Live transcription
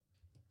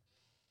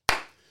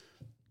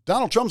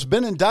Donald Trump's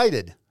been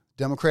indicted.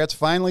 Democrats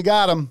finally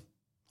got him.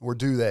 Or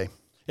do they?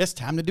 It's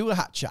time to do a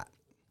hot shot.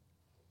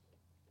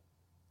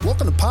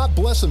 Welcome to Pod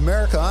Bless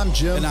America. I'm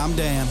Jim. And I'm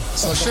Dan.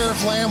 So,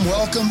 Sheriff Lamb,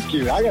 welcome. Thank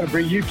you. I got to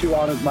bring you two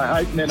on as my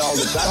hype men all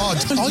the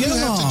time. All you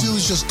have to do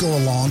is just go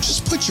along.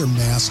 Just put your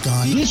mask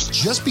on.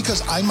 Just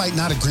because I might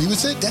not agree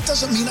with it, that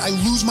doesn't mean I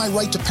lose my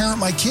right to parent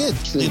my kid.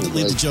 Leave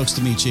the jokes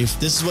to me, Chief.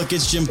 This is what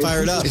gets Jim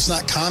fired up. It's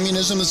not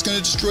communism that's going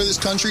to destroy this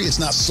country. It's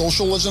not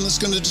socialism that's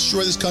going to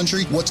destroy this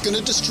country. What's going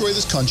to destroy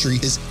this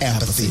country is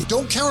apathy.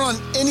 Don't count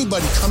on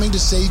anybody coming to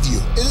save you.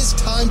 It is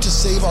time to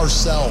save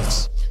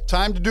ourselves.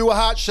 Time to do a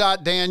hot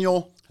shot,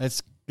 Daniel.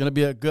 It's going to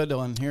be a good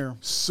one here.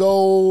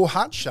 So,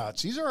 hot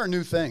shots. These are our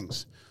new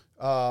things.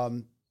 I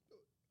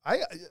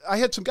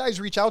had some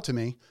guys reach out to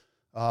me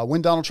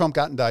when Donald Trump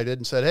got indicted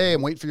and said, hey,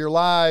 I'm waiting for your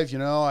live. You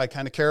know, I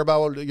kind of care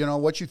about,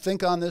 what you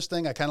think on this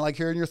thing. I kind of like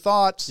hearing your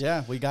thoughts.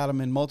 Yeah, we got them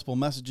in multiple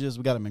messages.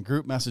 We got them in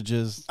group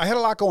messages. I had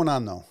a lot going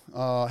on, though.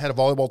 Had a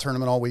volleyball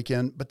tournament all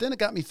weekend. But then it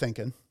got me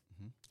thinking,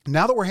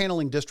 now that we're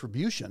handling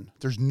distribution,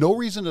 there's no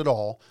reason at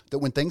all that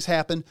when things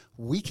happen,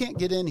 we can't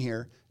get in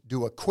here,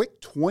 do a quick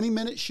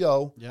 20-minute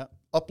show,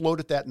 upload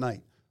it that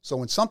night. So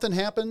when something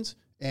happens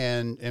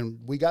and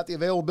we got the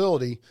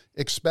availability,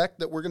 expect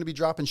that we're going to be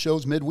dropping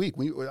shows midweek,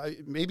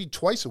 maybe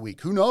twice a week.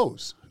 Who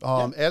knows?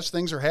 As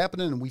things are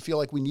happening and we feel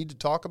like we need to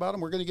talk about them,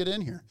 we're going to get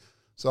in here.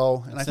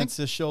 So, and I think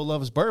this show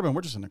loves bourbon,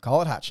 we're just going to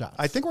call it Hot Shot.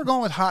 I think we're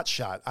going with Hot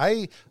Shot.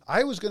 I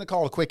was going to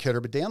call it a quick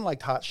hitter, but Dan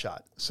liked Hot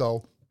Shot.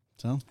 So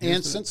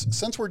and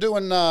since we're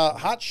doing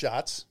Hot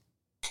Shots,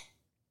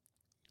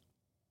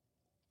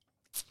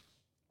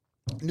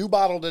 new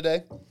bottle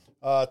today,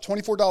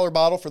 $24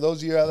 bottle for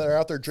those of you that are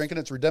out there drinking.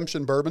 It's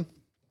Redemption Bourbon.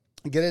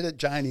 Get it at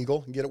Giant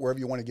Eagle. Get it wherever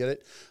you want to get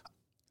it.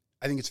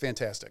 I think it's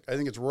fantastic. I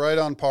think it's right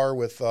on par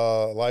with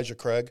Elijah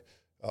Craig.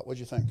 What'd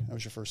you think? That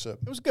was your first sip.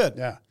 It was good.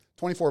 Yeah,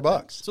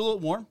 $24. It's a little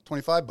warm.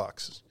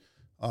 $25.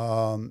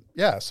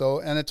 Yeah. So,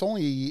 and it's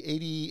only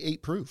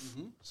 88 proof,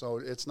 so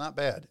it's not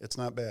bad. It's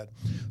not bad.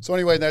 So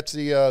anyway, that's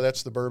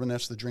the bourbon.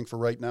 That's the drink for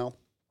right now.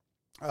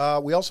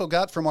 We also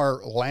got from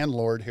our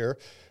landlord here.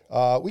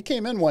 We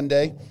came in one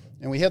day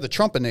and we had the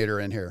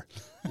Trumpinator in here,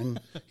 and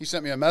he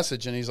sent me a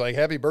message and he's like,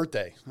 happy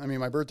birthday. I mean,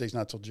 my birthday's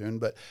not till June,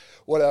 but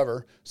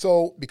whatever.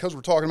 So because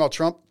we're talking about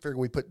Trump, figure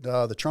we put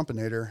the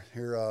Trumpinator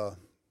here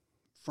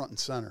front and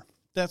center.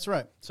 That's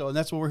right. So, and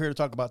that's what we're here to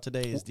talk about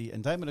today is the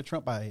indictment of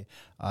Trump by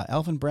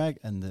Alvin Bragg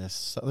and the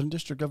Southern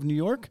District of New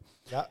York.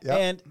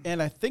 Yeah.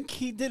 And I think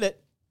he did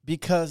it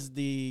because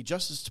the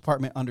Justice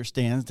Department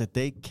understands that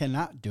they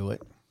cannot do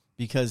it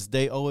because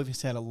they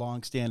always had a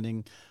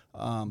long-standing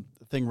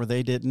thing where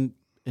they didn't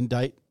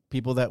indict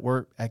people that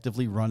were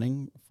actively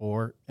running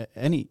for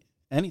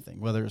anything,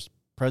 whether it's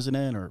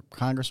president or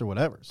Congress or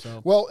whatever.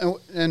 So well,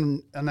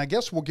 and I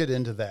guess we'll get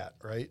into that,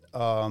 right?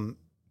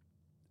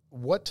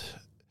 What's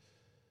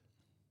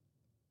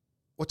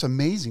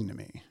amazing to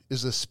me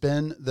is the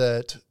spin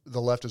that the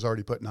left is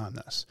already putting on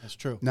this. That's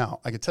true. Now,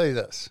 I can tell you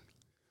this.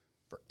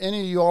 For any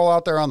of you all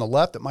out there on the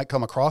left that might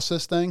come across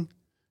this thing,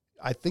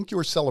 I think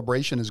your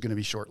celebration is going to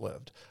be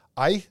short-lived.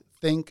 I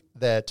think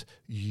that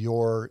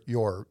your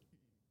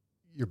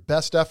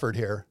best effort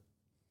here,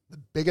 the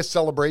biggest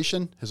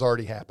celebration has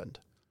already happened.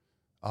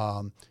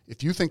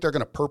 If you think they're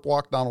going to perp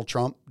walk Donald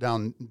Trump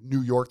down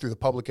New York through the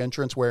public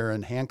entrance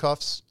wearing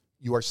handcuffs,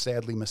 you are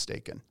sadly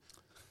mistaken.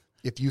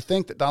 If you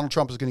think that Donald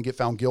Trump is going to get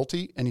found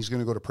guilty and he's going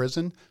to go to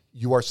prison,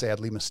 you are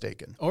sadly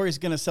mistaken. Or he's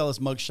going to sell his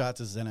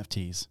mugshots as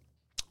NFTs.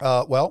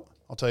 Well,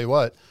 I'll tell you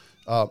what.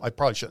 I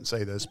probably shouldn't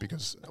say this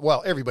because,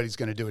 well, everybody's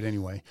going to do it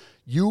anyway.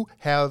 You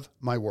have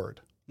my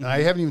word. And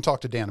I haven't even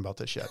talked to Dan about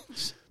this yet.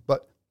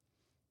 But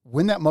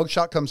when that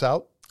mugshot comes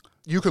out,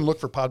 you can look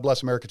for Pod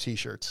Bless America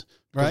t-shirts.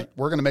 Right.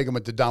 We're going to make them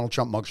with the Donald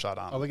Trump mugshot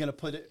on them. Are we going to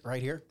put it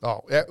right here?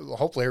 Oh, yeah,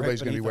 hopefully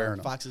everybody's going to be wearing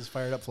them. Fox's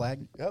fired up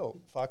flag. Oh,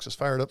 Fox's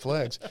fired up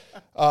flags.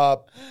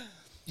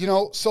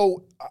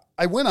 So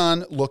I went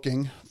on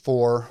looking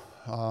for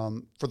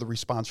the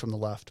response from the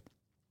left.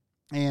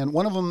 And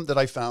one of them that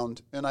I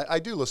found, and I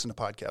do listen to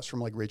podcasts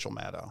from like Rachel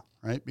Maddow,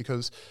 right?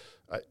 Because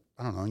I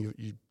don't know,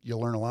 you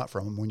learn a lot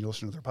from them when you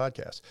listen to their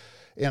podcast.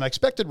 And I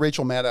expected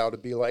Rachel Maddow to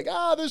be like,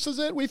 this is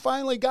it. We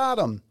finally got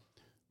him.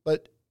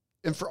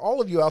 And for all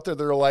of you out there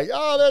that are like,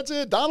 that's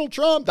it. Donald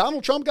Trump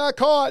got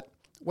caught.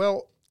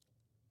 Well,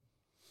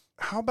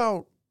 how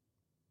about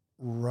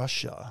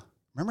Russia?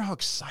 Remember how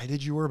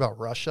excited you were about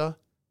Russia?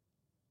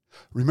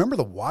 Remember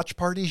the watch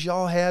parties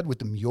y'all had with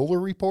the Mueller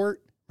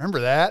report?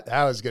 Remember that?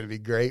 That was going to be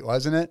great,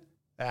 wasn't it?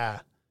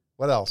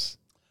 What else?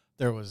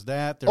 There was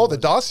that. The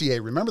dossier.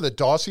 Remember the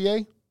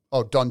dossier?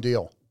 Oh, done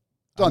deal.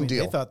 Done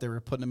deal. They thought they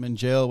were putting him in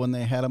jail when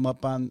they had him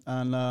up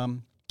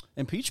on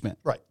impeachment.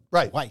 Right.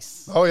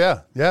 Twice. Oh,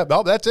 yeah. Yeah,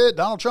 well, that's it.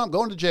 Donald Trump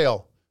going to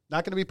jail.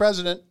 Not going to be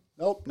president.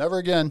 Nope, never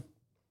again.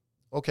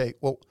 Okay,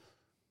 well,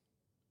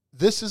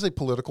 this is a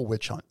political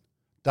witch hunt.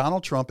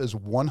 Donald Trump is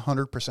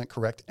 100%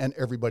 correct, and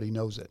everybody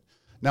knows it.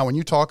 Now, when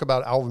you talk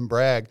about Alvin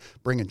Bragg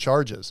bringing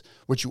charges,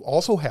 what you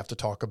also have to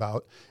talk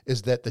about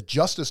is that the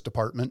Justice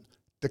Department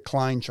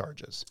declined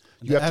charges.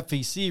 The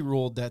FEC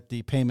ruled that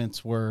the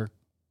payments were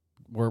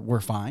we're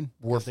fine.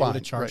 We're They would fine.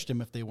 have charged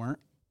him if they weren't.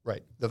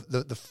 Right.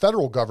 The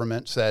federal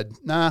government said,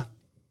 nah,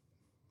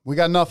 we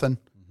got nothing.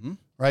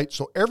 Right.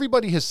 So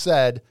everybody has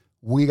said,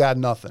 we got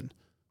nothing.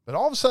 But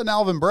all of a sudden,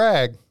 Alvin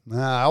Bragg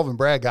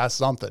got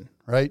something.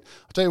 Right.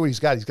 I'll tell you what he's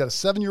got. He's got a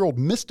 7-year-old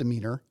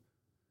misdemeanor,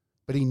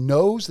 but he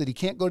knows that he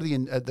can't go to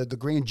the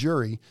grand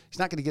jury. He's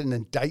not going to get an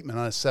indictment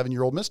on a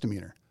 7-year-old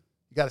misdemeanor.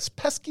 You got this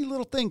pesky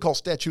little thing called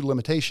statute of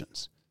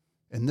limitations.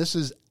 And this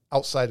is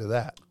outside of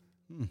that.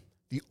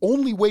 The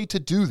only way to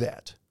do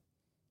that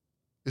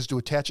is to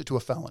attach it to a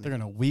felony. They're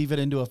going to weave it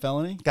into a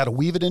felony? Got to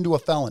weave it into a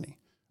felony,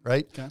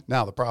 right? Okay.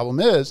 Now, the problem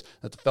is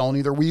that the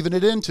felony they're weaving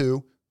it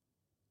into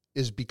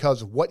is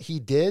because what he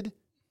did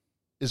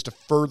is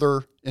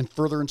in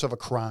furtherance of a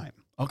crime.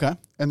 Okay.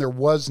 And there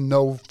was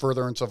no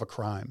furtherance of a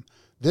crime.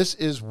 This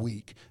is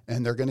weak,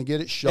 and they're going to get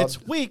it shoved.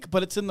 It's weak,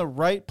 but it's in the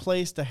right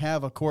place to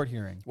have a court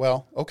hearing.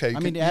 Well, okay.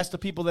 Ask the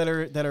people that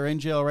are in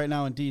jail right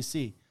now in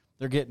D.C.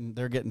 They're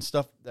getting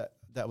stuff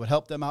that would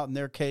help them out in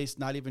their case,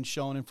 not even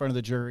shown in front of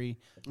the jury.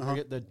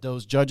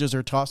 Those judges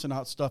are tossing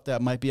out stuff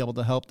that might be able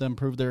to help them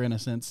prove their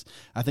innocence.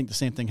 I think the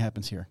same thing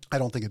happens here. I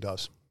don't think it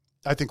does.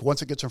 I think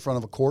once it gets in front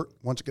of a court,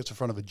 once it gets in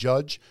front of a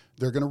judge,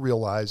 they're going to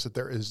realize that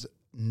there is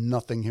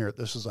nothing here.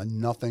 This is a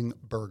nothing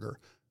burger,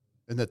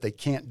 and that they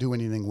can't do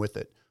anything with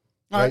it.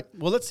 All right.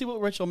 Well, let's see what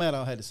Rachel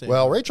Maddow had to say.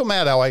 Well, Rachel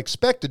Maddow, I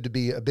expected to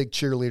be a big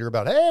cheerleader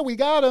about, hey, we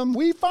got him.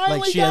 We finally got him.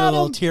 Like she had a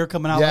little tear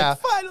coming out. Yeah. Like,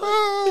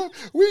 finally.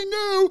 We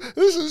knew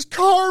this is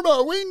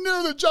karma. We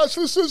knew the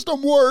justice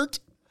system worked.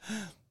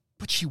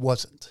 But she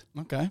wasn't.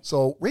 Okay.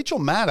 So Rachel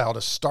Maddow,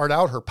 to start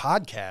out her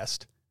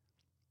podcast,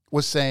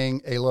 was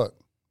saying, hey, look,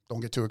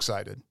 don't get too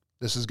excited.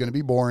 This is going to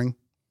be boring.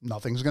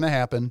 Nothing's going to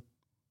happen.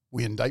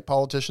 We indict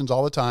politicians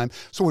all the time.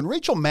 So when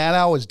Rachel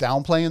Maddow is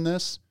downplaying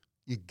this,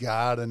 you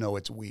got to know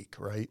it's weak,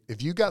 right?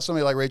 If you got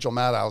somebody like Rachel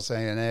Maddow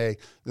saying, hey,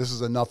 this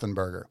is a nothing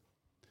burger.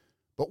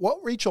 But what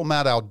Rachel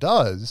Maddow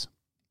does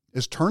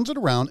is turns it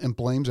around and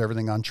blames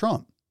everything on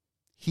Trump.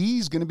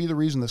 He's going to be the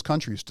reason this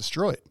country is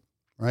destroyed,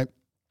 right?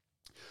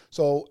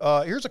 So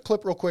here's a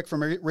clip real quick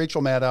from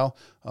Rachel Maddow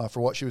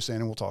for what she was saying,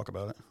 and we'll talk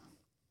about it.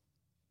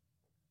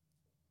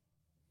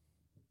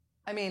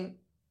 I mean,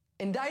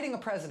 indicting a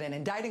president,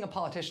 indicting a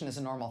politician is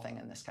a normal thing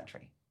in this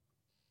country.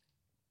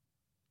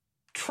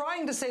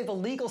 Trying to say the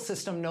legal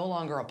system no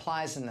longer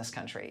applies in this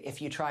country if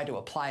you try to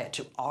apply it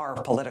to our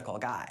political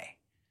guy.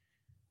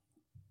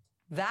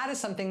 That is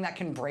something that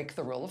can break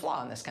the rule of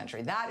law in this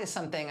country. That is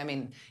something, I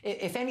mean,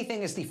 if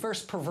anything, is the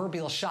first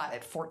proverbial shot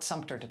at Fort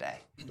Sumter today.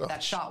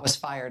 That shot was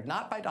fired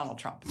not by Donald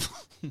Trump,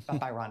 but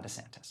by Ron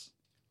DeSantis.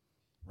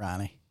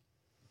 Ronnie.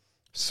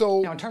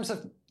 So, in terms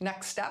of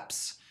next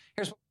steps,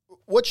 here's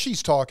what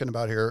she's talking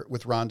about here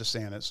with Ron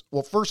DeSantis.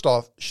 Well, first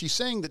off, she's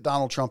saying that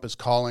Donald Trump is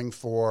calling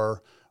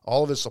for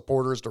all of his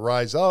supporters to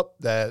rise up,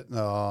 that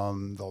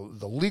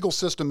the legal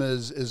system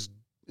is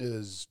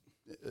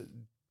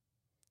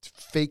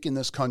fake in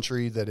this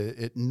country, that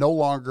it no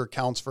longer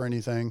counts for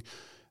anything.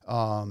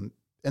 And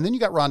then you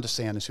got Ron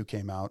DeSantis, who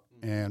came out,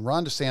 and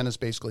Ron DeSantis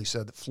basically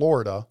said that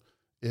Florida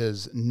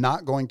is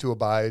not going to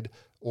abide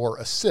or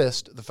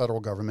assist the federal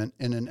government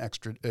in an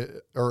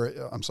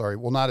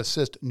will not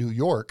assist New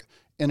York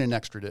in an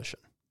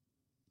extradition.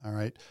 All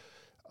right.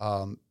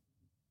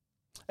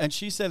 And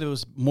she said it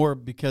was more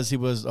because he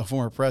was a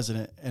former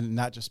president and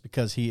not just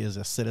because he is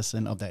a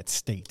citizen of that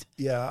state.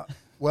 Yeah.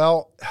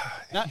 Well,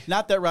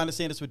 not that Ron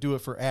DeSantis would do it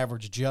for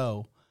average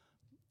Joe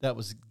that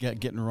was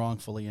getting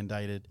wrongfully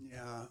indicted.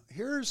 Yeah.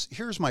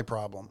 Here's my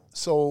problem.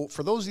 So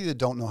for those of you that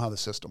don't know how the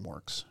system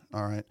works,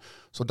 all right.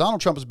 So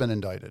Donald Trump has been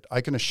indicted.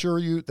 I can assure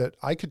you that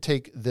I could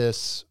take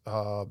this,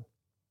 I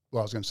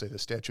was going to say the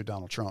statue of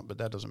Donald Trump, but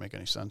that doesn't make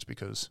any sense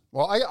because,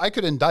 I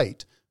could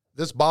indict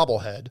this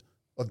bobblehead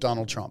of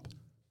Donald Trump.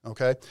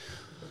 Okay.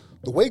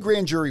 The way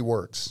grand jury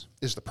works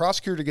is the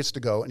prosecutor gets to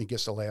go and he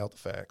gets to lay out the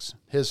facts,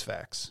 his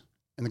facts,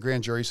 and the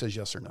grand jury says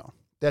yes or no.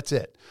 That's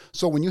it.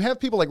 So when you have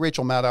people like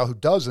Rachel Maddow, who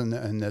does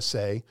in this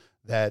say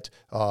that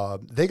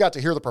they got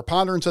to hear the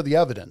preponderance of the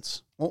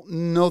evidence. Well,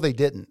 no, they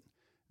didn't.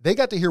 They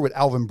got to hear what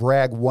Alvin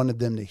Bragg wanted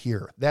them to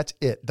hear. That's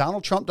it.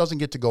 Donald Trump doesn't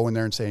get to go in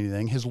there and say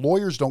anything. His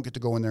lawyers don't get to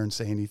go in there and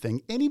say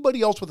anything.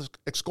 Anybody else with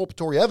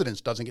exculpatory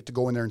evidence doesn't get to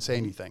go in there and say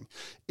anything.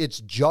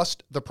 It's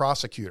just the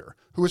prosecutor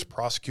who is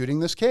prosecuting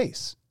this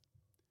case.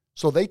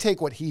 So they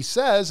take what he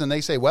says and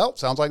they say, well,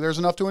 sounds like there's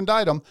enough to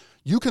indict him.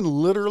 You can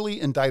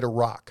literally indict a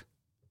rock.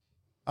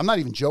 I'm not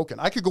even joking.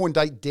 I could go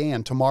indict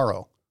Dan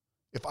tomorrow.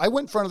 If I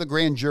went in front of the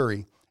grand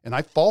jury and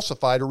I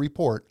falsified a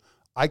report,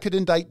 I could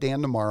indict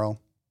Dan tomorrow.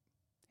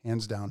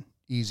 Hands down.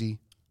 Easy.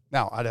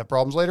 Now, I'd have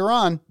problems later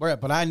on.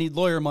 Right, but I need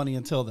lawyer money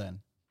until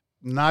then.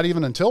 Not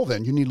even until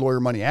then. You need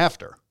lawyer money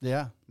after.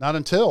 Yeah. Not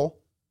until.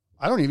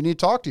 I don't even need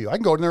to talk to you. I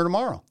can go in there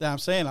tomorrow. Yeah, I'm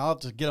saying I'll have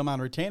to get them on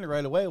retainer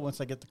right away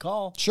once I get the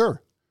call.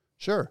 Sure.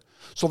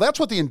 So that's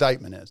what the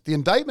indictment is. The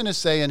indictment is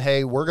saying,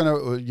 hey, we're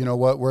going to, you know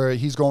what,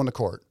 he's going to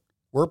court.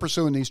 We're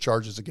pursuing these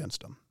charges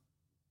against him.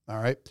 All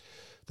right.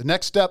 The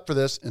next step for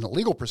this in a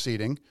legal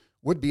proceeding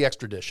would be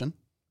extradition.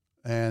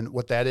 And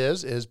what that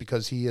is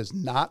because he is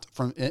not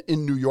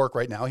in New York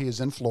right now. He is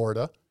in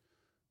Florida.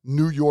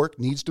 New York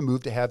needs to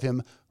move to have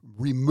him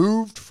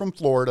removed from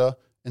Florida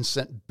and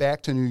sent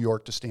back to New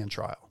York to stand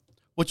trial.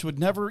 Which would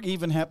never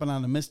even happen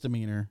on a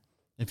misdemeanor.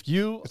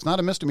 It's not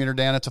a misdemeanor,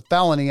 Dan. It's a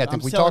felony. I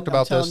think we talked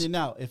about this. I'm telling you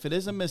now, if it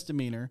is a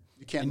misdemeanor,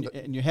 you can't,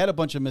 and you had a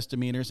bunch of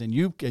misdemeanors, and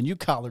you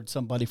collared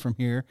somebody from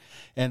here,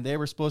 and they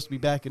were supposed to be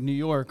back in New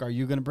York, are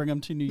you going to bring them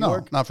to New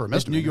York? No, not for a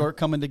misdemeanor. Is New York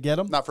coming to get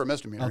them? Not for a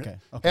misdemeanor. Okay.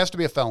 It has to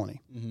be a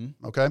felony.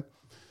 Mm-hmm. Okay?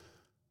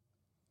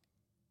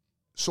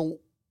 So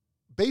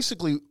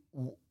basically,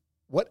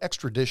 what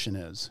extradition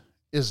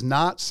is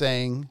not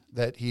saying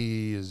that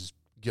he is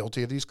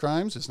guilty of these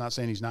crimes. It's not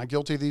saying he's not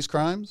guilty of these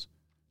crimes.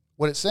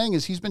 What it's saying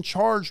is he's been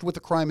charged with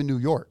a crime in New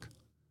York.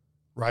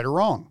 Right or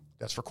wrong.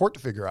 That's for court to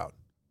figure out.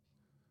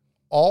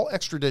 All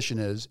extradition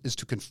is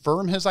to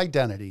confirm his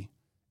identity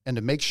and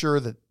to make sure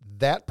that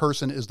that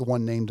person is the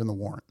one named in the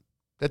warrant.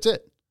 That's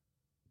it.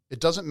 It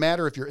doesn't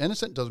matter if you're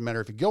innocent. It doesn't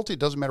matter if you're guilty. It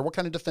doesn't matter what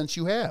kind of defense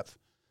you have.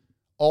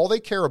 All they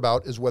care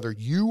about is whether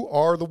you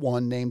are the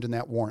one named in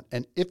that warrant.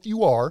 And if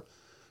you are,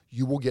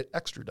 you will get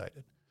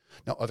extradited.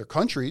 Now, other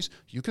countries,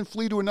 you can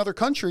flee to another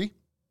country,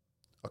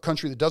 a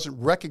country that doesn't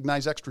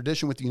recognize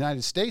extradition with the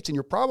United States, and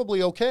you're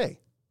probably okay.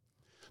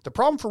 The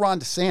problem for Ron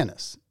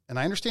DeSantis, and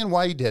I understand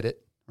why he did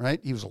it, right?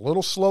 He was a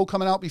little slow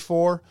coming out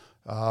before.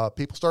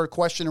 People started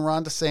questioning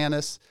Ron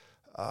DeSantis,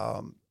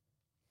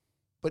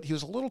 but he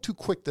was a little too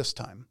quick this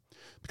time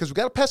because we've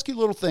got a pesky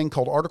little thing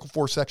called Article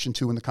 4, Section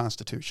 2 in the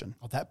Constitution.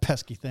 Oh, that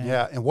pesky thing.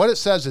 Yeah, and what it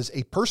says is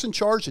a person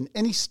charged in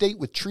any state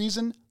with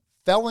treason,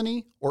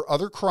 felony, or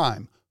other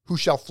crime who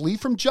shall flee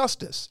from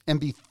justice and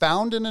be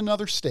found in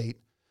another state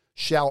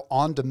shall,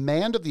 on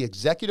demand of the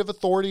executive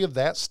authority of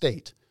that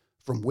state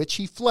from which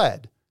he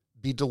fled,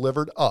 be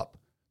delivered up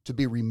to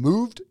be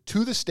removed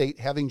to the state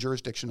having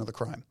jurisdiction of the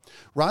crime.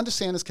 Ron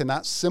DeSantis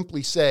cannot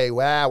simply say,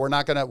 "Well, we're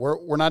not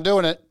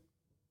doing it."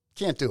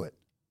 Can't do it.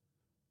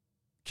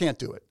 Can't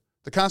do it.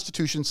 The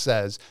Constitution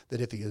says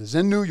that if he is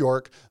in New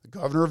York, the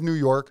governor of New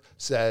York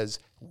says,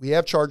 "We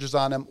have charges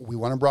on him. We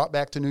want him brought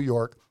back to New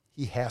York."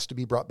 He has to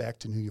be brought back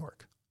to New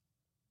York.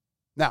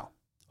 Now,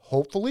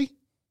 hopefully,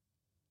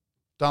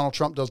 Donald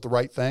Trump does the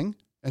right thing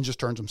and just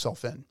turns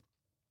himself in.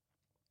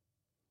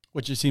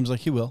 Which it seems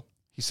like he will.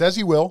 He says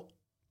he will.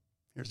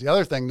 Here's the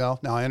other thing, though.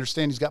 Now, I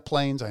understand he's got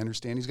planes. I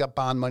understand he's got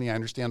bond money. I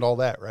understand all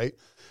that, right?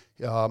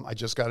 I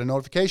just got a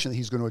notification that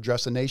he's going to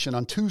address the nation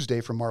on Tuesday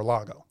from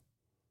Mar-a-Lago.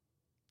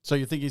 So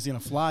you think he's going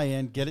to fly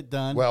in, get it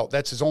done? Well,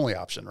 that's his only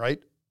option,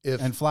 right?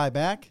 And fly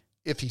back?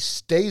 If he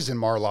stays in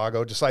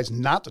Mar-a-Lago, decides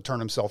not to turn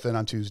himself in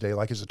on Tuesday,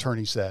 like his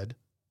attorney said,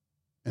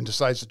 and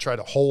decides to try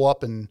to hole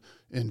up in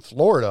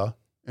Florida,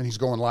 and he's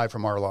going live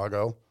from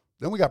Mar-a-Lago,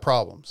 then we got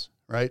problems,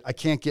 right? I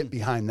can't get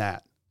behind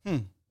that.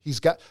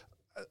 He's got,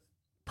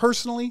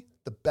 personally,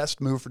 the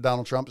best move for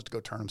Donald Trump is to go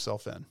turn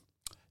himself in.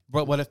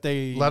 But what if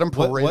they let him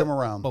parade him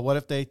around? But what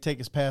if they take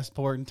his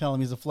passport and tell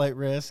him he's a flight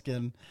risk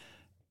and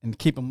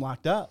keep him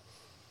locked up?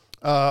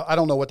 I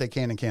don't know what they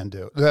can and can't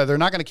do. They're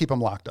not going to keep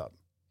him locked up.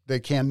 They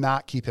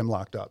cannot keep him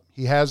locked up.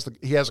 He has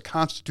a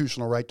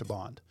constitutional right to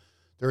bond.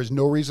 There is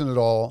no reason at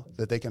all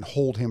that they can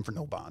hold him for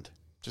no bond.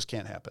 Just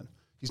can't happen.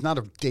 He's not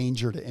a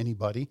danger to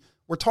anybody.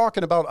 We're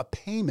talking about a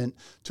payment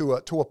to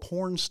a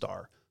porn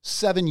star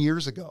 7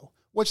 years ago.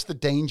 What's the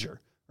danger,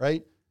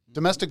 right?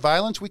 Domestic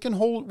violence, we can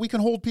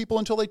hold people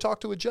until they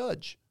talk to a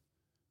judge.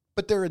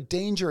 But they're a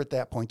danger at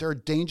that point. They're a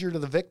danger to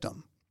the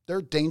victim. They're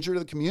a danger to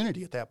the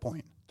community at that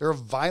point. They're a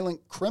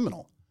violent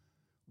criminal.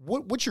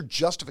 What's your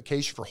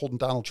justification for holding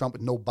Donald Trump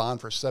with no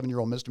bond for a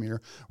 7-year-old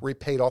misdemeanor where he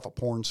paid off a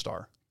porn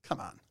star? Come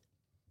on.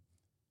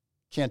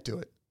 Can't do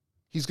it.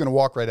 He's going to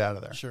walk right out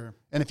of there. Sure.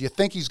 And if you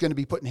think he's going to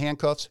be put in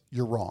handcuffs,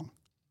 you're wrong.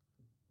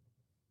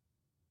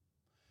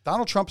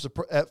 Donald Trump is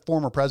a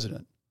former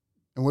president.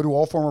 And what do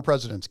all former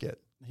presidents get?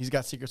 He's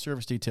got Secret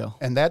Service detail.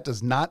 And that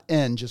does not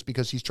end just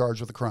because he's charged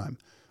with a crime.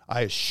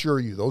 I assure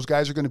you, those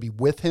guys are going to be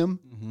with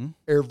him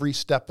every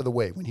step of the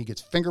way. When he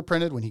gets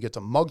fingerprinted, when he gets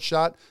a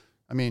mugshot.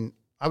 I mean,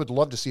 I would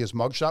love to see his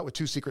mugshot with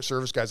 2 Secret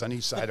Service guys on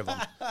each side of him,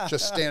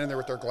 just standing there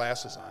with their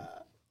glasses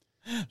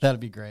on. That'd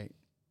be great.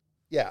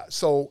 Yeah,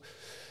 so,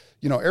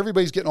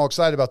 everybody's getting all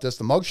excited about this.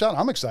 The mugshot,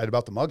 I'm excited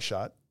about the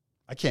mugshot.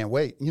 I can't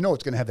wait.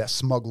 It's going to have that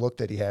smug look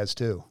that he has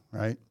too,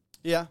 right?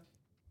 Yeah.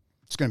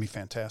 It's going to be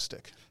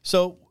fantastic.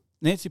 So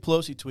Nancy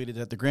Pelosi tweeted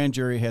that the grand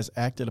jury has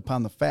acted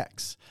upon the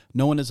facts.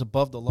 No one is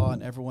above the law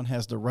and everyone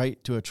has the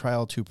right to a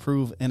trial to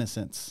prove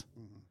innocence.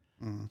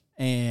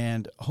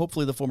 And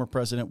hopefully the former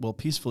president will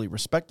peacefully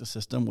respect the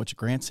system, which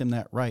grants him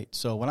that right.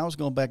 So when I was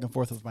going back and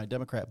forth with my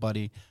Democrat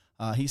buddy,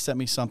 he sent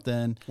me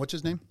something. What's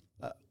his name?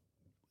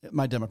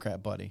 My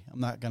Democrat buddy. I'm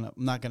not gonna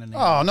name.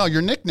 Oh no,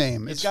 your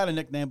nickname. It's got a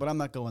nickname, but I'm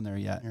not going there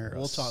yet.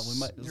 We'll talk.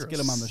 Let's get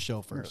him on the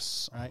show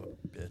first. Right,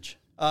 bitch.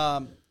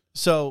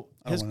 So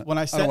I don't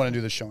want to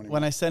do this show anymore.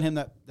 When I sent him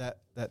that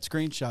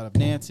screenshot of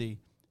Nancy,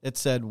 it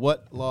said,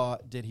 "What law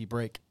did he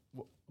break?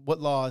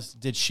 What laws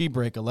did she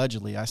break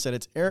allegedly?" I said,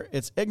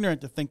 "It's ignorant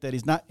to think that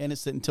he's not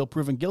innocent until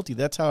proven guilty.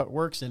 That's how it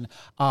works in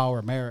our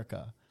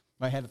America."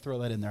 I had to throw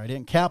that in there. I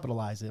didn't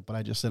capitalize it, but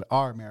I just said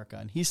our America,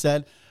 and he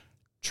said,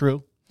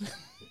 "True."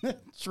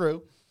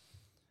 True.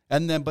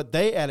 And then, but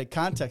they added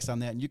context on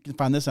that, and you can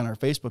find this on our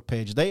Facebook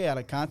page. They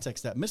added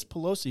context that Miss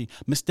Pelosi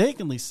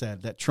mistakenly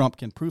said that Trump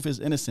can prove his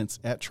innocence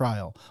at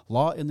trial.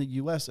 Law in the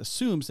U.S.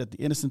 assumes that the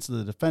innocence of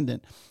the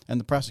defendant and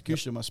the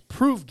prosecution must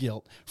prove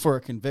guilt for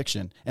a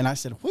conviction. And I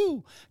said,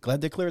 whoo,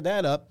 glad they cleared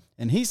that up.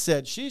 And he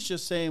said, she's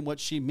just saying what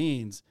she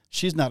means.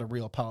 She's not a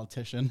real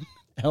politician.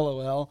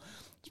 LOL.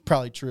 It's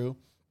probably true.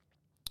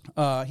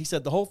 He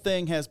said the whole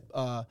thing has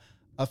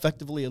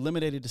effectively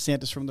eliminated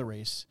DeSantis from the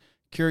race.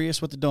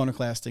 Curious what the donor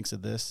class thinks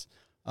of this.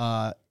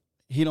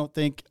 He don't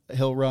think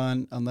he'll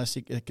run unless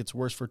it gets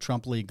worse for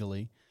Trump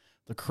legally.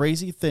 The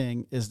crazy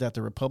thing is that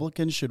the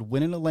Republicans should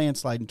win in a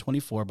landslide in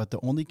 24, but the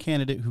only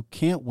candidate who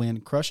can't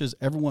win crushes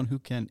everyone who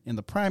can in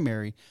the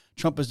primary.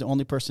 Trump is the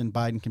only person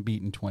Biden can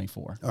beat in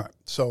 24. All right.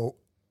 So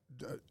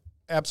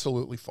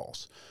absolutely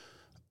false.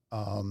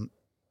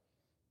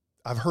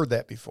 I've heard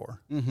that before,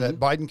 that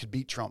Biden could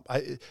beat Trump.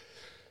 An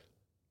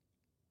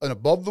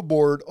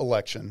above-the-board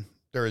election,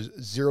 there is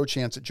zero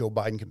chance that Joe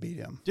Biden can beat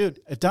him. Dude,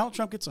 if Donald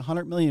Trump gets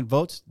 100 million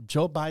votes,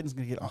 Joe Biden's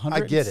going to get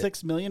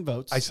 106 million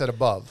votes. I said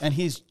above. And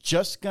he's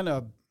just going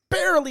to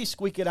barely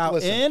squeak it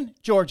out in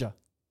Georgia,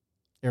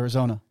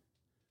 Arizona,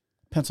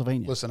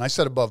 Pennsylvania. Listen, I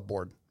said above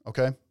board,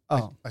 okay?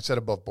 Oh. I said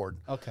above board.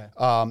 Okay.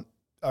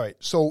 All right,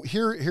 so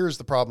here's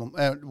the problem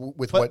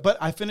with what. But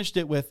I finished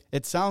it with,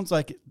 it sounds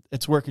like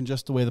it's working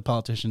just the way the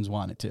politicians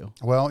want it to.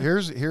 Well,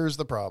 here's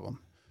the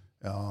problem.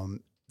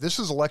 This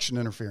is election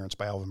interference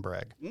by Alvin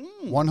Bragg,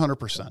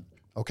 100%.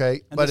 Okay,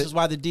 and this is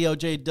why the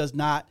DOJ does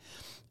not.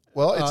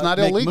 Well, it's not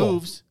make illegal.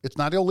 Moves. It's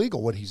not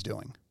illegal what he's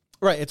doing.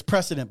 Right, it's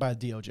precedent by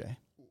the DOJ.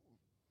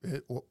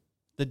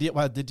 The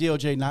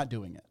DOJ not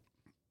doing it.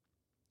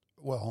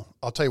 Well,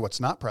 I'll tell you what's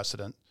not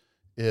precedent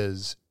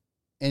is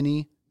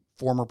any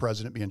former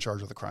president be in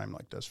charge of a crime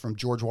like this, from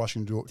George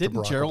Washington to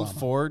Barack Gerald Obama.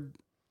 Ford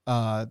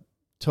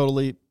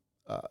totally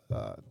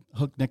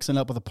hook Nixon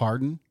up with a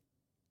pardon?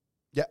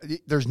 Yeah,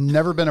 there's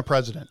never been a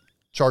president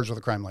charged with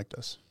a crime like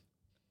this.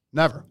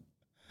 Never.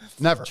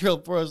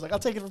 Gerald Ford was like, I'll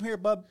take it from here,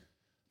 bub.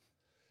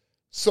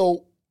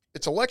 So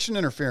it's election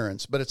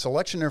interference, but it's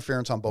election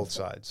interference on both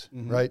sides,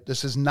 right?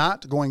 This is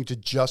not going to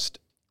just,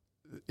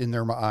 in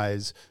their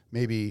eyes,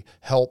 maybe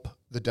help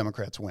the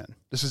Democrats win.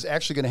 This is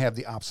actually going to have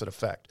the opposite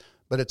effect.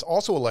 But it's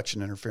also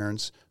election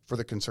interference for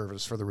the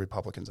conservatives, for the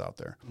Republicans out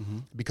there.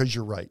 Because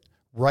you're right.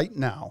 Right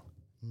now,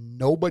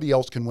 nobody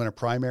else can win a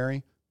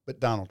primary but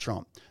Donald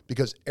Trump.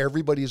 Because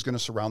everybody is going to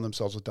surround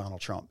themselves with Donald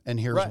Trump. And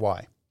here's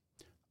why.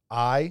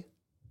 I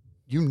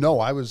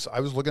was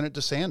looking at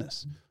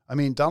DeSantis. I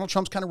mean, Donald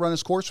Trump's kind of run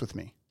his course with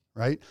me,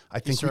 right? I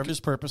think he served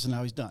his purpose and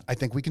now he's done. I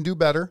think we can do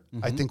better.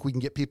 I think we can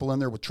get people in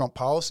there with Trump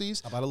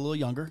policies. How about a little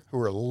younger? Who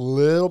are a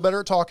little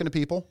better at talking to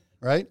people,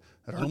 right?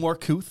 A little more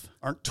couth.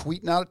 Aren't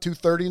tweeting out at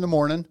 2:30 in the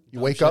morning. You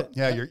wake up.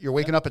 Yeah, you're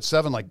waking up at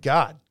 7 like,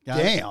 God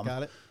damn.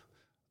 Got it.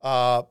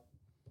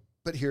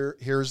 But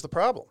here's the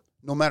problem.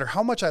 No matter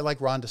how much I like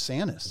Ron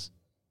DeSantis,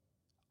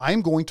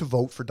 I'm going to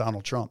vote for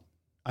Donald Trump.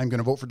 I'm going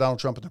to vote for Donald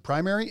Trump in the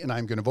primary, and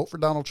I'm going to vote for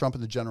Donald Trump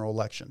in the general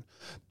election.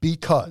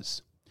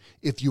 Because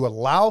if you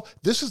allow,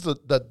 this is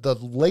the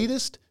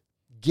latest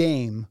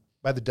game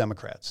by the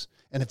Democrats.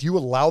 And if you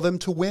allow them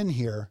to win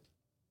here,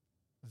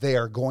 they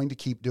are going to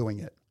keep doing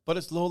it. But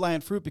it's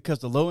low-lying fruit because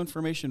the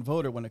low-information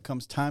voter, when it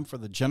comes time for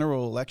the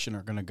general election,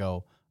 are going to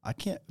go, I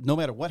can't, no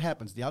matter what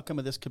happens, the outcome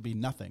of this could be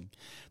nothing.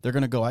 They're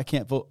going to go, I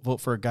can't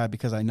vote for a guy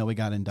because I know he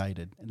got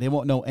indicted. And they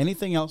won't know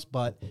anything else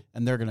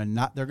and they're going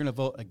to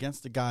vote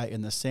against the guy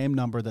in the same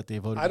number that they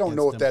voted against him. I don't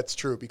know if that's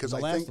true because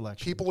I think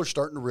election. People are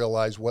starting to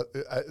realize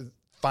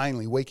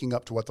finally waking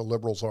up to what the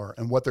liberals are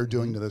and what they're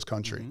doing to this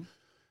country.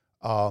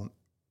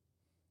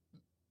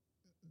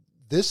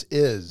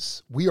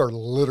 We are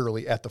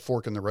literally at the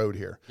fork in the road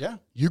here. Yeah.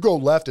 You go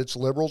left, it's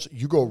liberals.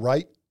 You go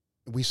right,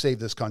 we save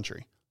this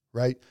country,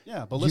 right?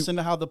 Yeah, but listen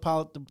to how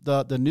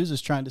the news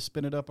is trying to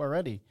spin it up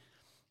already.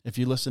 If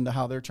you listen to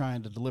how they're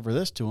trying to deliver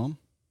this to them,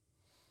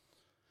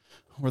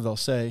 where they'll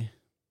say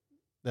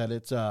that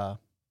it's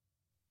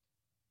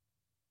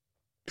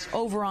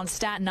Over on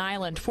Staten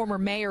Island, former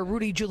Mayor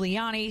Rudy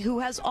Giuliani, who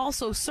has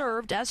also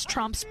served as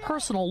Trump's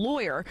personal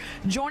lawyer,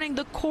 joining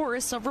the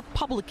chorus of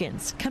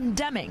Republicans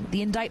condemning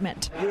the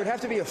indictment. You would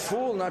have to be a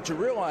fool not to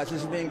realize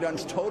this is being done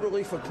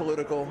totally for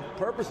political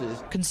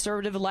purposes.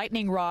 Conservative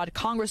lightning rod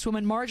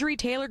Congresswoman Marjorie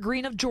Taylor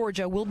Greene of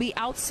Georgia will be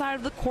outside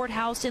of the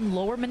courthouse in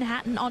Lower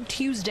Manhattan on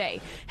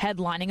Tuesday,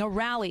 headlining a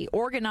rally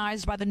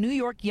organized by the New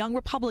York Young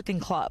Republican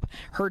Club.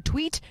 Her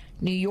tweet,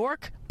 New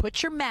York,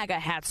 put your MAGA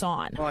hats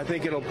on. Well, I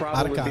think it'll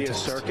probably be a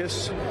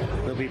circus.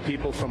 There'll be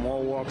people from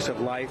all walks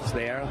of life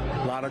there.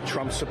 A lot of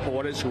Trump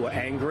supporters who are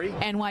angry.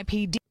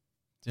 NYPD.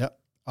 Yep.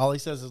 All he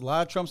says is a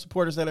lot of Trump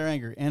supporters that are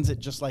angry. Ends it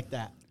just like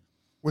that.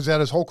 Was that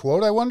his whole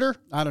quote, I wonder?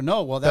 I don't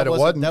know. Well,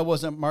 that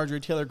wasn't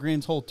Marjorie Taylor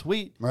Greene's whole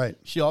tweet. Right.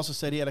 She also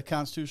said he had a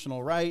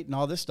constitutional right and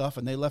all this stuff,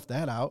 and they left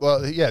that out.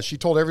 Well, yeah, she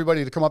told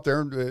everybody to come up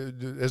there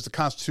as the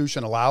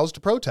Constitution allows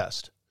to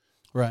protest.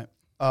 Right.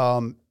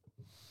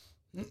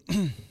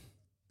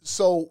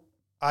 So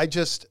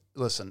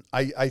listen,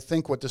 I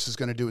think what this is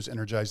going to do is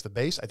energize the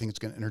base. I think it's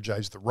going to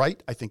energize the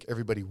right. I think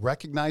everybody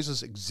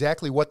recognizes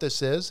exactly what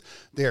this is.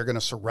 They are going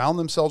to surround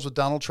themselves with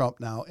Donald Trump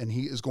now, and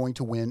he is going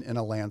to win in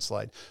a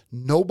landslide.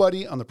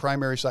 Nobody on the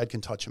primary side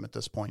can touch him at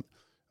this point.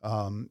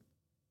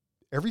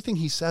 Everything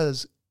he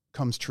says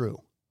comes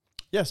true.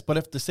 Yes, but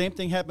if the same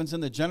thing happens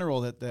in the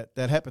general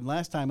that happened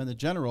last time in the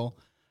general,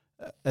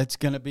 it's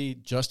going to be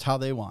just how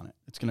they want it.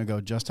 It's going to go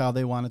just how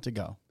they want it to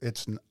go.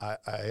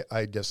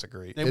 I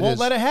disagree. They won't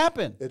let it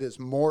happen. It is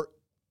more.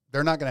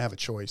 They're not going to have a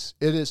choice.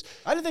 It is.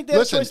 I didn't think they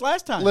had a choice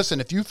last time. Listen,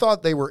 if you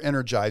thought they were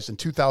energized in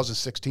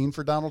 2016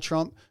 for Donald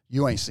Trump,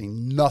 you ain't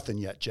seen nothing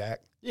yet, Jack.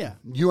 Yeah.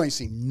 You ain't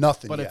seen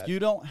nothing but yet. But if you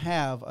don't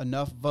have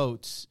enough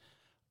votes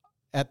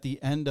at the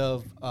end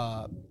of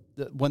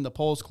when the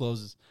polls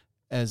closes,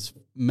 as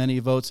many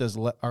votes as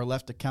are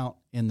left to count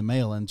in the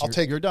mail-ins,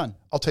 you're done.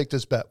 I'll take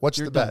this bet. What's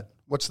the bet?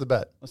 What's the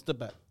bet? What's the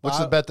bet? What's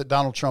the bet that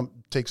Donald Trump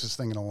takes this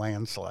thing in a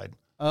landslide?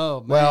 Oh,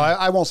 man. Well,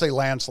 I won't say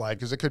landslide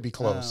because it could be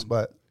close,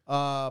 but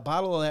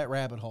bottle of that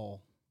rabbit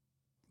hole.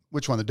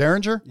 Which one? The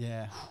Derringer?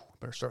 Yeah.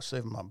 Better start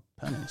saving my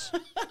pennies.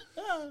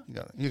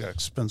 You got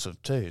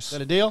expensive taste. Is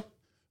that a deal?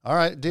 All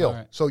right, deal. All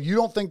right. So you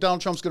don't think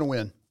Donald Trump's going to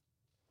win?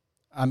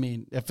 I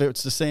mean, if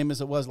it's the same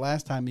as it was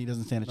last time, he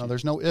doesn't stand a chance. No,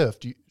 there's no if.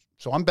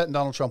 So I'm betting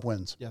Donald Trump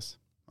wins. Yes.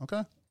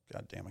 Okay.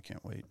 God damn, I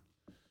can't wait.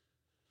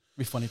 It'd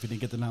be funny if he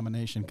didn't get the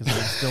nomination because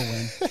he'd still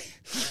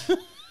win.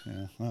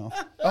 Yeah, well.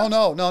 Oh,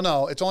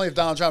 no. It's only if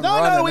Donald Trump No,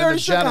 runs. we already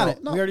shook on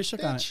it. No, we already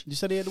shook on it. You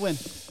said he had to win.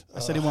 I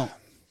said he won't.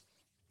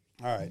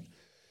 All right.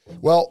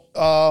 Well,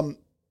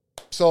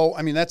 so,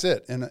 I mean, that's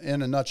it in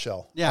a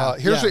nutshell. Yeah.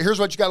 Here's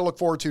what you got to look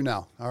forward to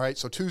now. All right.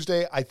 So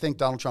Tuesday, I think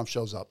Donald Trump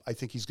shows up. I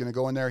think he's going to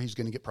go in there. He's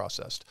going to get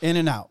processed. In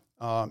and out.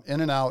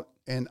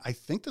 And I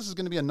think this is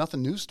going to be a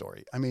nothing news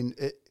story. I mean,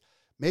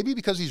 maybe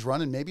because he's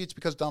running, maybe it's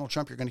because Donald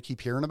Trump, you're going to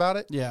keep hearing about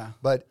it. Yeah.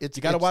 But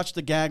you got to watch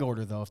the gag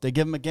order, though. If they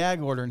give him a gag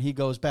order and he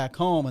goes back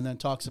home and then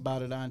talks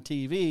about it on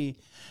TV,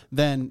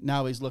 then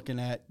now he's looking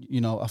at,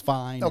 a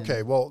fine.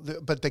 Okay,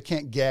 but they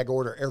can't gag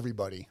order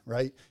everybody,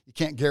 right? You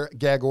can't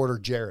gag order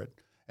Jared.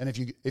 And if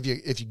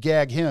you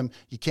gag him,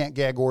 you can't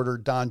gag order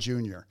Don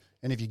Jr.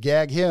 And if you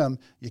gag him,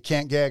 you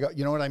can't gag,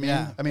 you know what I mean?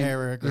 Yeah, I mean,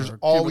 Eric there's or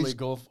always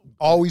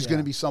yeah. going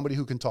to be somebody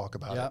who can talk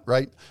about it,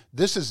 right?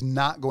 This is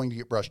not going to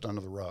get brushed under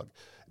the rug.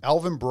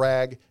 Alvin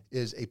Bragg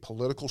is a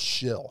political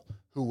shill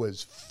who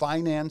was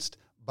financed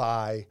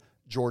by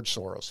George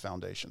Soros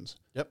foundations.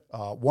 Yep.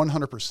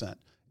 100%.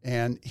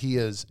 And he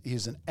is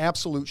an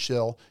absolute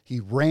shill. He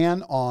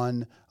ran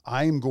on,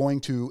 I'm going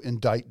to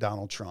indict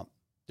Donald Trump.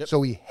 Yep.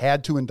 So he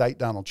had to indict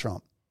Donald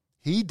Trump.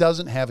 He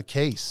doesn't have a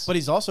case. But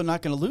he's also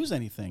not going to lose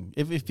anything.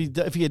 If he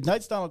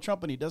indicts Donald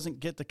Trump and he doesn't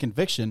get the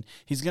conviction,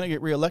 he's going to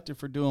get reelected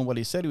for doing what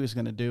he said he was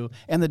going to do,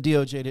 and the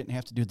DOJ didn't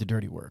have to do the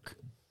dirty work.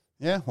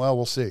 Yeah, well,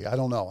 we'll see. I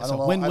don't know. It's a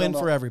win-win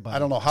for everybody. I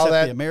don't know how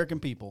the American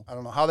people. I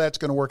don't know how that's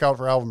going to work out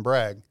for Alvin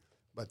Bragg.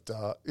 But,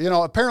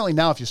 apparently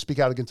now if you speak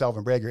out against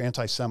Alvin Bragg, you're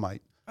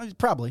anti-Semite.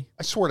 Probably.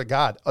 I swear to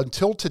God,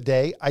 until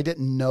today, I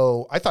didn't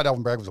know. I thought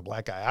Alvin Bragg was a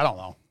black guy. I don't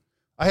know.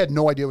 I had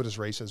no idea what his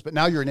race is. But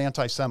now you're an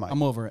anti-Semite.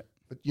 I'm over it.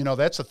 But,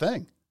 that's a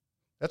thing.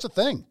 That's a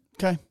thing.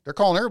 Okay. They're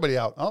calling everybody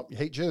out. Oh, you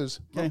hate Jews.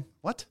 Okay. Oh,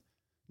 what?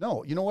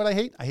 No. You know what I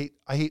hate? I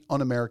hate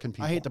un-American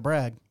people. I hate to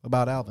brag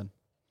about Alvin.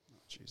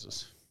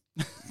 Jesus.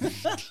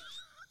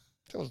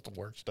 That was the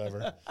worst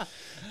ever.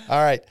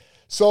 All right.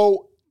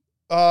 So,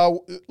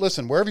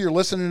 listen, wherever you're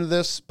listening to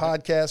this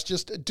podcast,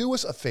 just do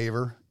us a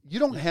favor. You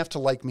don't have to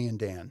like me and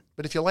Dan,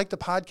 but if you like the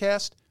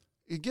podcast,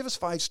 you give us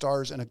 5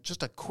 stars and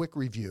just a quick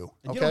review.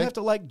 Okay? You don't have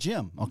to like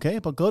Jim, okay?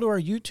 But go to our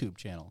YouTube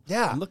channel.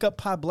 Yeah. And look up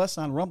Pod Bless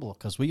on Rumble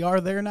because we are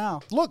there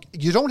now. Look,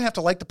 you don't have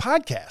to like the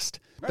podcast,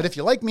 but if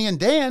you like me and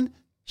Dan,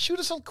 shoot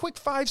us a quick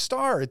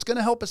 5-star. It's going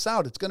to help us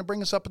out. It's going to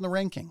bring us up in the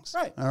rankings.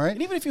 Right. All right.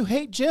 And even if you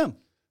hate Jim,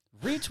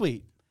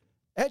 retweet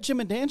at Jim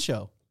and Dan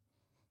Show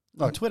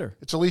on Twitter.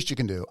 It's the least you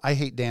can do. I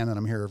hate Dan, and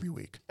I'm here every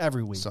week.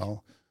 Every week.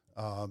 So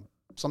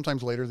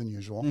sometimes later than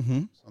usual.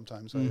 Mm-hmm.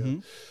 Sometimes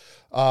and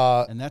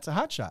that's a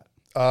hot shot.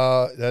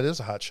 That is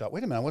a hot shot.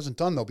 Wait a minute, I wasn't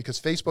done though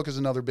because Facebook is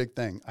another big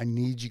thing. I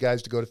need you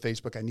guys to go to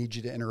Facebook. I need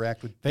you to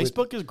interact with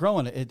Facebook is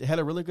growing. It had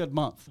a really good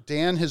month.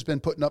 Dan has been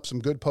putting up some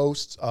good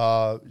posts.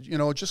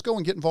 Just go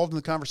and get involved in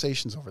the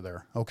conversations over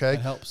there. Okay,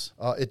 it helps.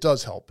 It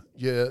does help.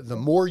 The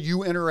more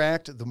you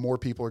interact, the more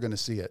people are going to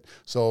see it.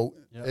 So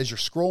as you're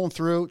scrolling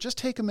through, just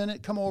take a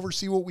minute, come over,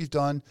 see what we've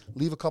done,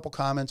 leave a couple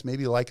comments,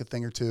 maybe like a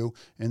thing or two,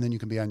 and then you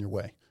can be on your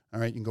way. All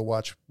right, you can go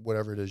watch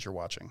whatever it is you're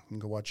watching. You can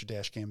go watch your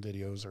dash cam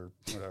videos or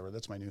whatever.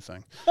 That's my new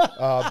thing.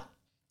 But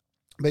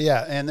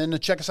yeah, and then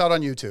check us out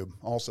on YouTube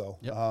also.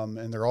 Yep.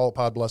 And they're all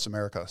Pod Bless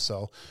America.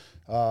 So,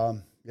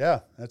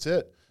 that's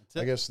it.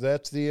 I guess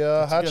that's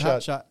the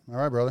hot shot. All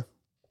right, brother.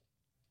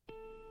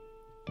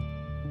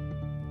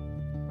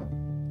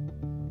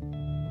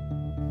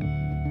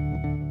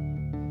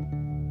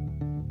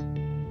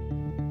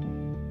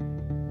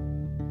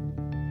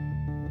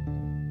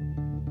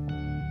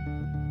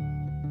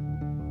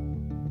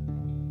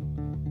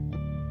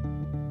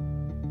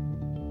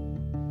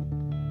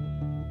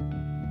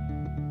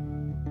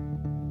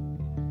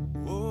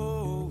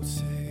 Oh,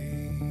 say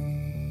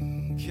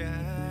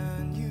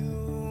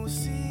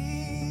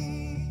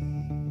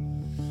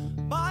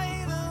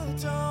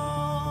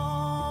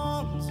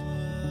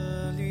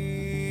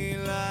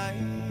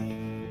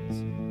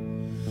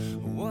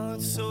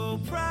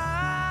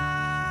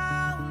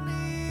proudly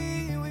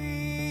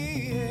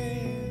we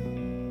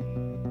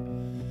hail,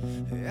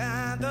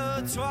 and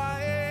the twilight's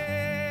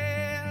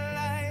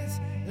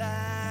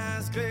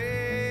last gleaming,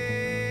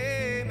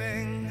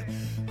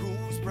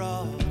 whose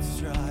broad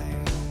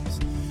stripes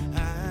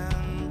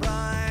and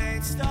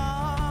bright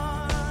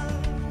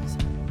stars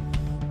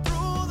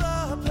through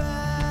the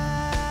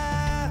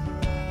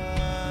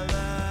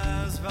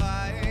perilous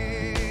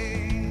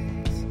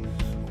fights,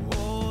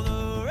 oh,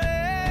 the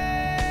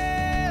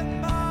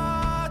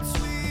ramparts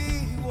we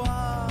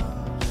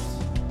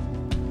watched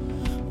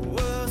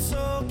were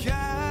so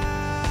gallantly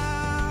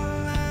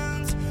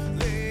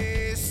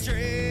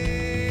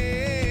streaming,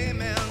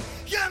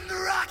 and the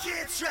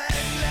rockets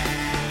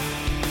trembling,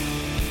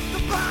 the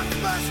bombs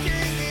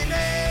bursting in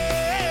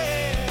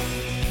air,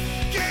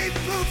 gave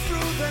proof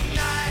through the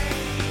night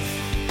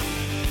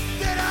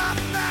that our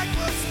flag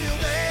was still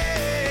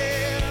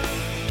there.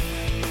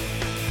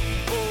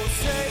 Oh,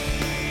 say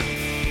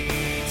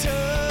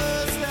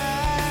does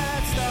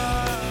that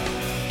star-spangled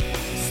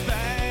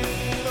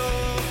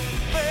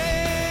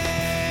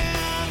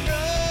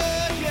banner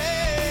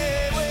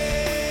yet wave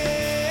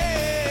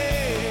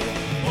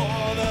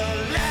o'er the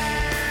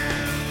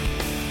land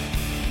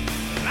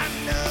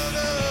under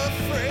the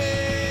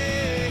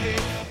fray,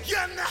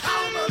 and the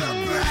home of the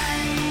brave.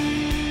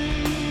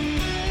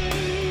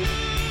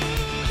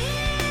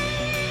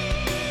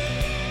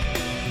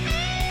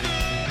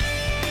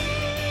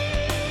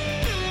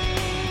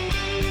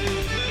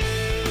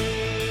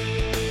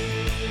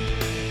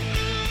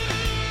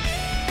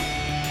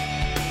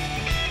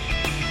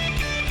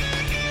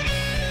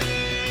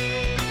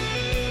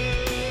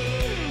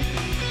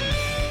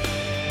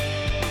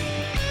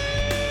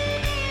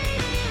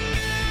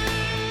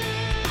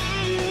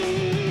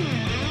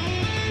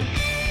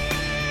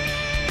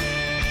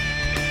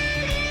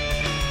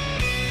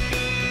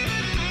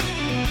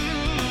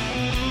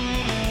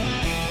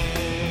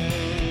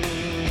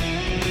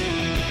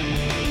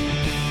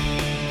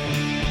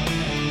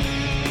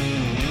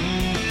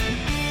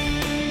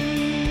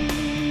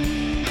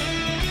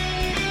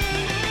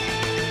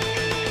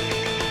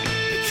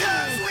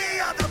 Because we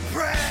are the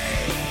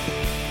brave.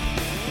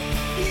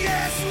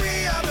 Yes,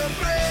 we are the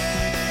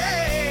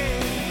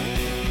brave.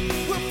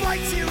 We'll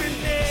fight to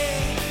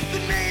rename the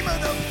name of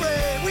the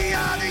brave. We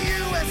are the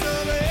US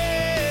of A.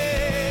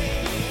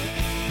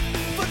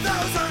 For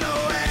those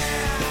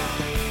unaware,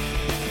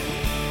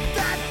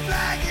 that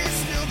flag is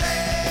still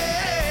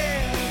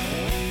there.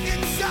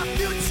 It's our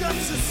future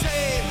to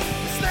save.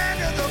 This land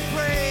of the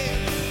brave,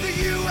 the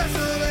US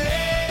of A.